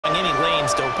Any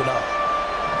lanes to open up.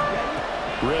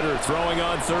 Ritter throwing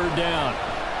on third down.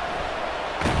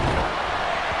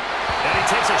 And he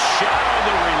takes a shot on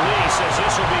the release as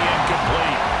this will be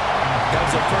incomplete. That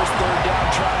was the first third down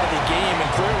try of the game, and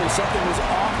clearly something was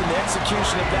off in the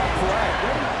execution of that play.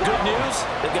 Good news,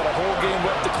 they've got a whole game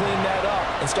left to clean that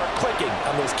up and start clicking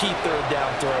on those key third down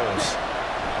throws.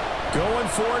 Going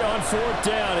for it on fourth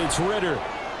down, it's Ritter.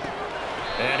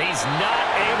 And he's not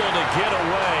able to get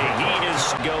away. He is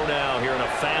go now here in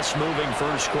a fast-moving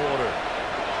first quarter.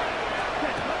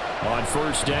 On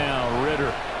first down,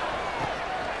 Ritter.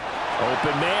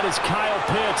 Open man is Kyle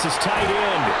Pitts, his tight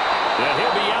end. And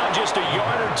he'll be out just a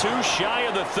yard or two shy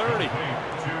of the 30.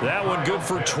 That one good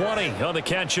for 20 on the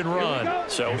catch and run.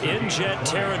 So in jet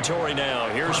territory now.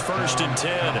 Here's first and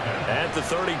 10 at the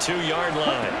 32-yard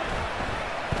line.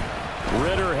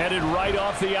 Ritter headed right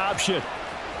off the option.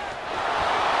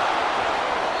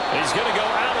 He's going to go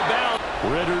out of bounds.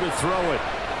 Ritter to throw it.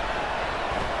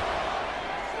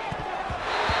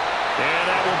 And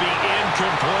that will be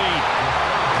incomplete.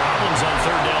 Problems on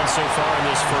third down so far in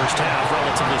this first half.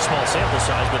 Relatively small sample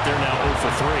size, but they're now 0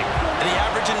 for 3. And the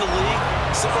average in the league,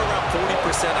 somewhere around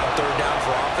 40% on third down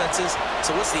for offenses.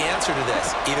 So what's the answer to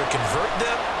this? Either convert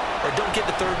them or don't get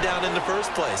the third down in the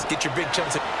first place. Get your big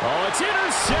chunks of... Oh, it's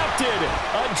intercepted.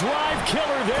 A drive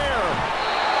killer there.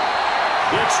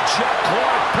 It's Chuck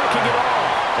Clark picking it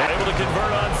off. Able to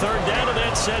convert on third down, and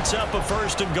that sets up a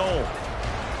first and goal.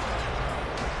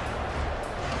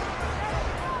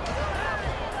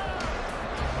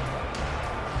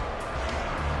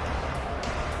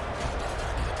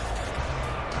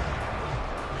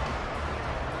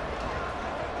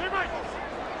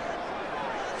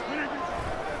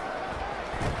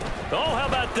 Oh, how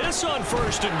about this on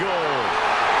first and goal?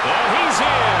 And he's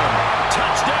in.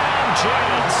 Touchdown,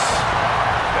 Jets.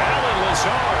 Allen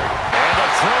Lazard. And the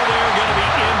throw there going to be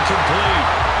incomplete.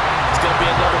 It's going to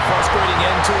be another frustrating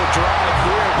end to a drive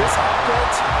here. This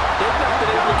offense, they've not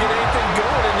been able to get anything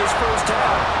going in this first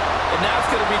half. And now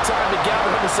it's going to be time to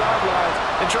gather on the sidelines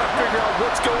and try to figure out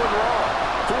what's going wrong.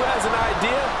 Who has an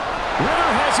idea?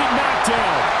 Ritter has it knocked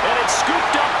down. And it's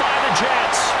scooped up by the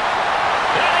Jets.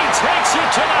 And he takes it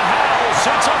to the house.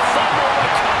 It's a fumble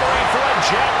recovery for a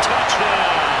Jet